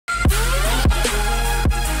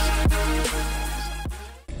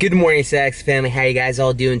Good morning, Sax family. How you guys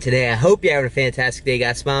all doing today? I hope you're having a fantastic day.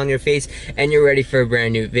 Got a smile on your face and you're ready for a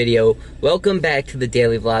brand new video. Welcome back to the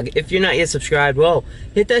daily vlog. If you're not yet subscribed, well,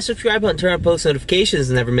 hit that subscribe button, turn on post notifications,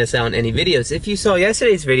 and never miss out on any videos. If you saw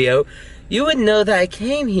yesterday's video, you would know that I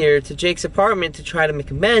came here to Jake's apartment to try to make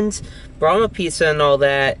amends, brought him a pizza and all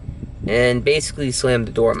that, and basically slammed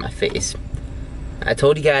the door in my face. I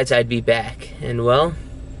told you guys I'd be back, and well,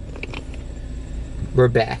 we're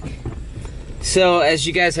back. So, as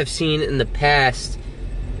you guys have seen in the past,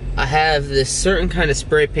 I have this certain kind of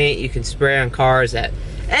spray paint you can spray on cars that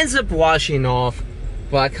ends up washing off,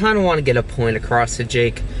 but I kind of want to get a point across to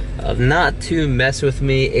Jake of not to mess with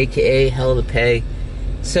me, aka hell to pay.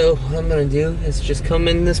 So, what I'm going to do is just come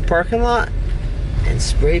in this parking lot and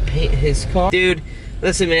spray paint his car. Dude,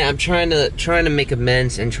 listen man, I'm trying to make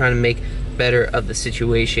amends and trying to make better of the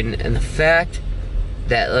situation, and the fact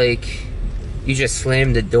that, like, you just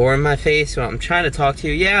slammed the door in my face while I'm trying to talk to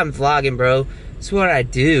you. Yeah, I'm vlogging, bro. It's what I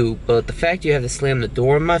do. But the fact you have to slam the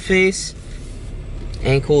door in my face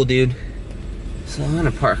ain't cool, dude. So I'm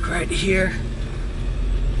gonna park right here.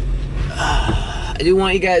 I do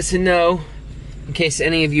want you guys to know, in case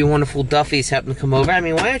any of you wonderful Duffies happen to come over. I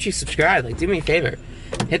mean, why don't you subscribe? Like, do me a favor.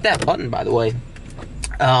 Hit that button, by the way.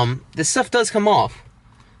 This stuff does come off.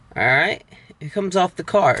 Alright? It comes off the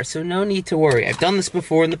car, so no need to worry. I've done this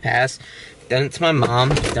before in the past. Done it to my mom,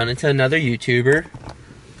 done it to another YouTuber.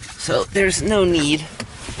 So there's no need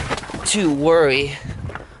to worry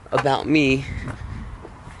about me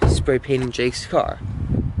spray painting Jake's car.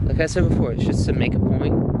 Like I said before, it's just to make a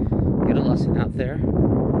point, get a lesson out there.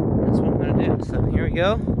 That's what I'm gonna do. So here we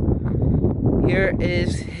go. Here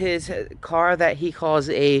is his car that he calls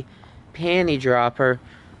a panty dropper.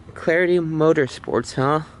 Clarity Motorsports,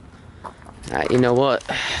 huh? You know what?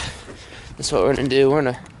 That's what we're gonna do. We're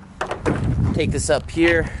gonna take this up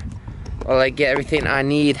here while I get everything I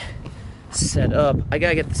need set up. I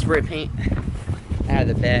gotta get the spray paint out of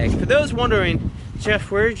the bag. For those wondering,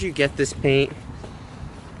 Jeff, where did you get this paint?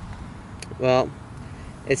 Well,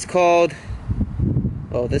 it's called,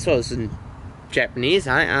 well, this was in Japanese.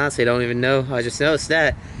 I honestly don't even know. I just noticed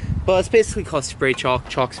that. But it's basically called spray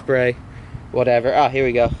chalk spray, whatever. Oh, here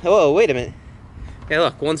we go. Oh, wait a minute. Hey,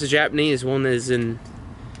 look, one's in Japanese, one is in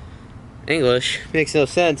English. Makes no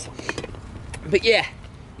sense. But yeah,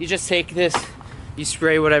 you just take this, you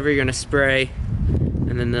spray whatever you're gonna spray,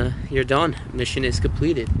 and then you're done. Mission is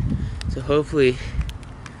completed. So hopefully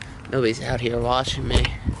nobody's out here watching me.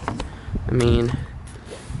 I mean,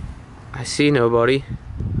 I see nobody,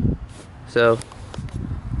 so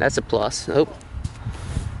that's a plus. Oh,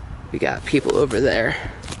 we got people over there.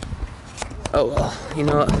 Oh well, you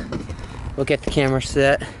know what? We'll get the camera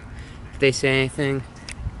set. If they say anything,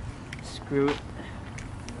 screw it.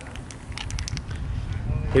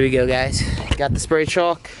 Here we go, guys. Got the spray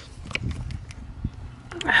chalk.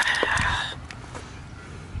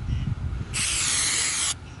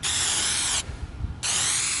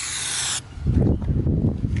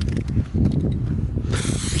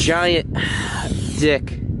 Giant dick,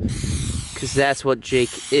 because that's what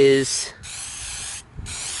Jake is.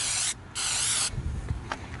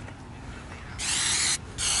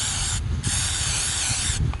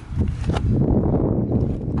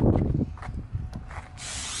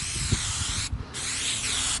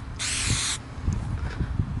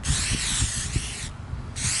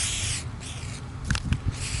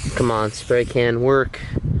 Come on, spray can work.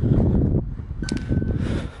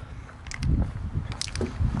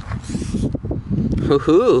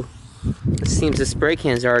 Woohoo! It seems the spray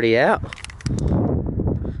can's already out.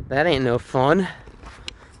 That ain't no fun.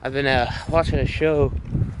 I've been watching a show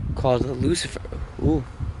called Lucifer. Ooh,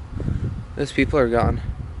 those people are gone.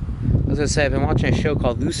 I was gonna say, I've been watching a show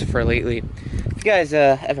called Lucifer lately. If you guys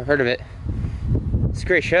ever heard of it, it's a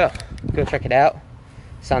great show. Go check it out.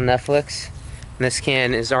 It's on Netflix. This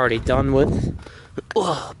can is already done with.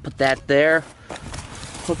 Oh, put that there.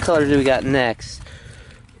 What color do we got next?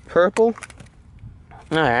 Purple.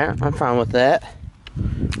 Alright, I'm fine with that.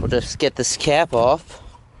 We'll just get this cap off.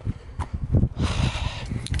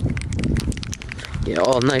 Get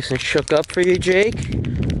all nice and shook up for you, Jake.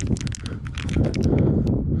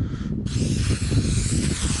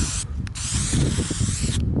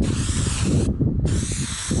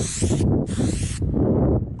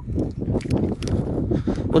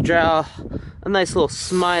 We'll draw a nice little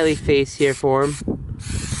smiley face here for him.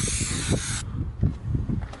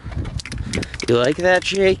 You like that,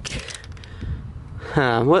 Jake?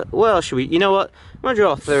 Huh, what else should we... You know what? I'm gonna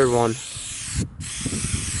draw a third one.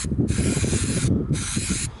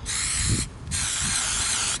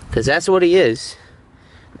 Because that's what he is.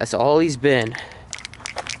 That's all he's been.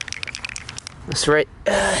 Let's write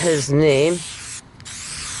his name.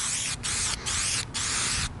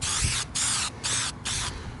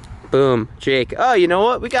 Boom, Jake. Oh, you know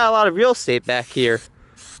what? We got a lot of real estate back here.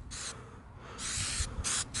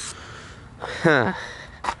 Huh.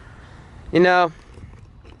 You know,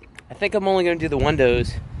 I think I'm only going to do the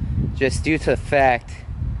windows just due to the fact,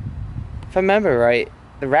 if I remember right,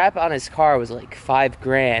 the wrap on his car was like $5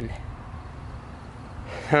 grand.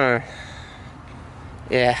 Huh.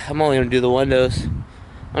 Yeah, I'm only going to do the windows. I'm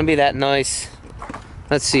going to be that nice.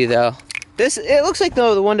 Let's see though. It looks like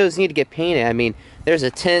though the windows need to get painted. I mean, there's a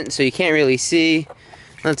tint so you can't really see.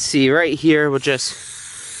 Let's see, right here we're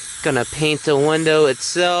just gonna paint the window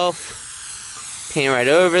itself. Paint right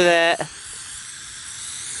over that.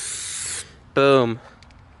 Boom.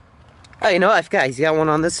 Oh, you know what? I forgot he's got one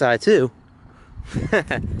on this side too.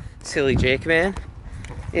 Silly Jake, man.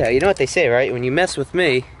 Yeah, you know what they say, right? When you mess with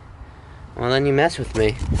me, well then you mess with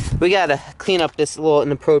me. We gotta clean up this little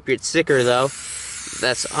inappropriate sticker though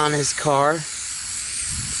that's on his car.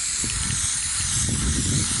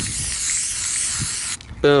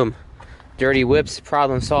 Boom. Dirty whips,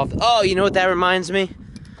 problem solved. Oh, you know what that reminds me?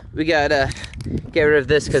 We gotta get rid of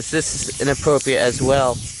this because this is inappropriate as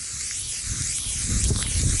well.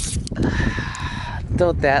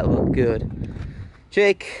 Don't that look good?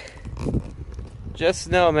 Jake, just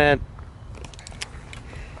know, man,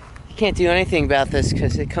 you can't do anything about this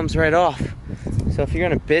because it comes right off. So if you're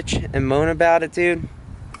gonna bitch and moan about it, dude,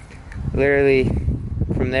 literally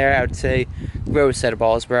from there I would say grow a set of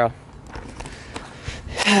balls, bro.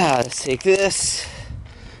 Let's take this.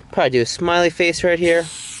 Probably do a smiley face right here.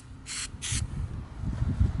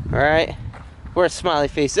 Alright. Worst smiley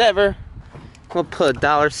face ever. We'll put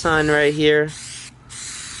a $sign right here.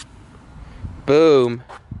 Boom.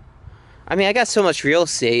 I mean, I got so much real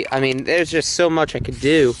estate. I mean, there's just so much I could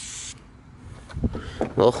do.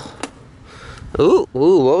 Well, ooh,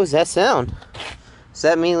 what was that sound? Is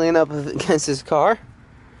that me leaning up against his car?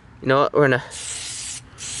 You know what? We're gonna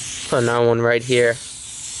put another one right here.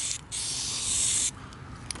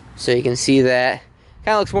 So you can see that.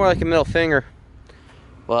 Kind of looks more like a middle finger.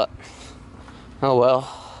 But, oh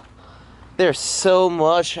well. There's so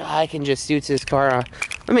much I can just do to this car.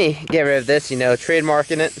 Let me get rid of this, you know,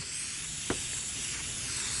 trademarking it.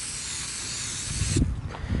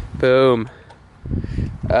 Boom.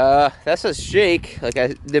 That's a shake, like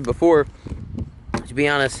I did before. To be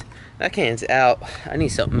honest, that can's out. I need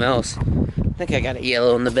something else. I think I got a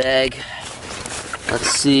yellow in the bag.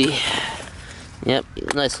 Let's see. Yep,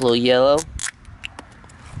 nice little yellow.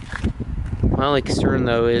 My only concern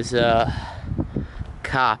though is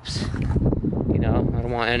cops. You know, I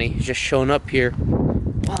don't want any just showing up here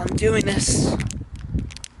while I'm doing this.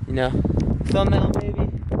 You know, thumbnail maybe.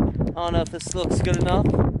 I don't know if this looks good enough,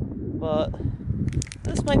 but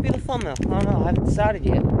this might be the thumbnail. I don't know, I haven't decided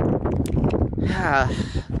yet.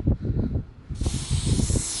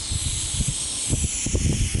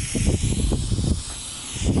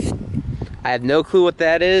 I have no clue what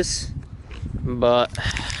that is, but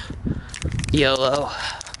YOLO.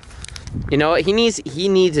 You know what? He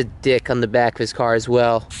needs a dick on the back of his car as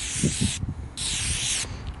well.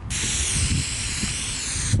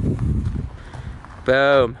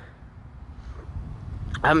 Boom.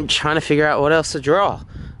 I'm trying to figure out what else to draw.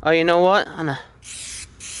 Oh, you know what? On a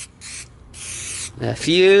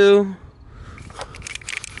few.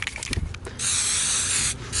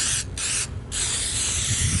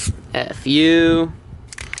 F-U.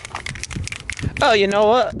 Oh, you know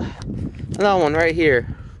what? Another one right here.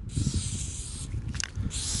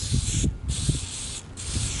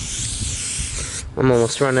 I'm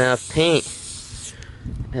almost running out of paint.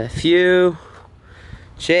 F-U.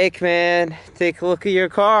 Jake, man, take a look at your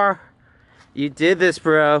car. You did this,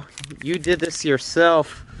 bro. You did this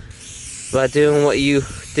yourself by doing what you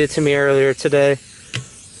did to me earlier today. I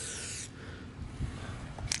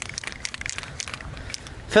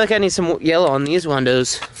feel like I need some yellow on these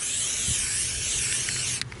windows.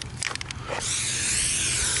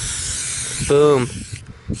 Boom.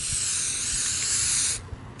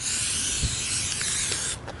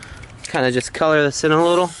 Kind of just color this in a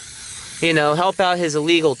little. You know, help out his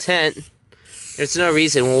illegal tent. There's no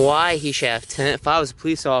reason why he should have tent. If I was a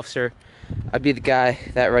police officer, I'd be the guy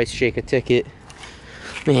that writes Jake a ticket.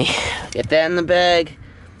 Me, get that in the bag.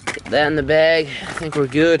 Get that in the bag. I think we're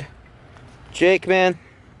good. Jake, man.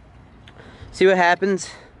 See what happens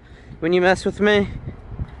when you mess with me?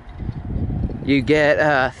 You get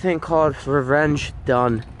a thing called revenge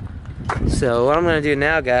done. So what I'm gonna do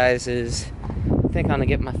now, guys, is I think I'm gonna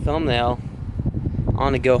get my thumbnail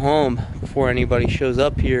on to go home before anybody shows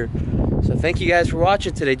up here. So thank you guys for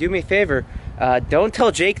watching today. Do me a favor, don't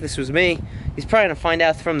tell Jake this was me. he's probably gonna find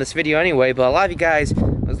out from this video anyway, but a lot of you guys, I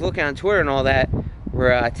was looking on Twitter and all that,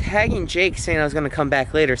 were tagging Jake saying I was gonna come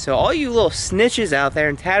back later. So all you little snitches out there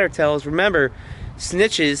and tattertails, remember,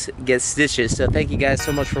 snitches get stitches. So thank you guys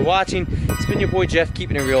so much for watching. It's been your boy Jeff,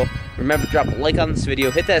 keeping it real. Remember, drop a like on this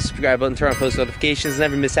video, hit that subscribe button, turn on post notifications,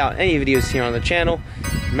 never miss out on any videos here on the channel.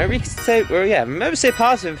 Remember, you can say, remember to stay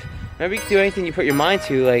positive. Remember, you can do anything you put your mind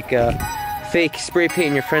to, like fake spray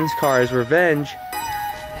painting your friend's car as revenge.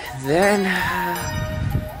 Then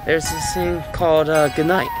there's this thing called good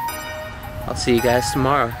night. I'll see you guys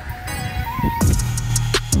tomorrow.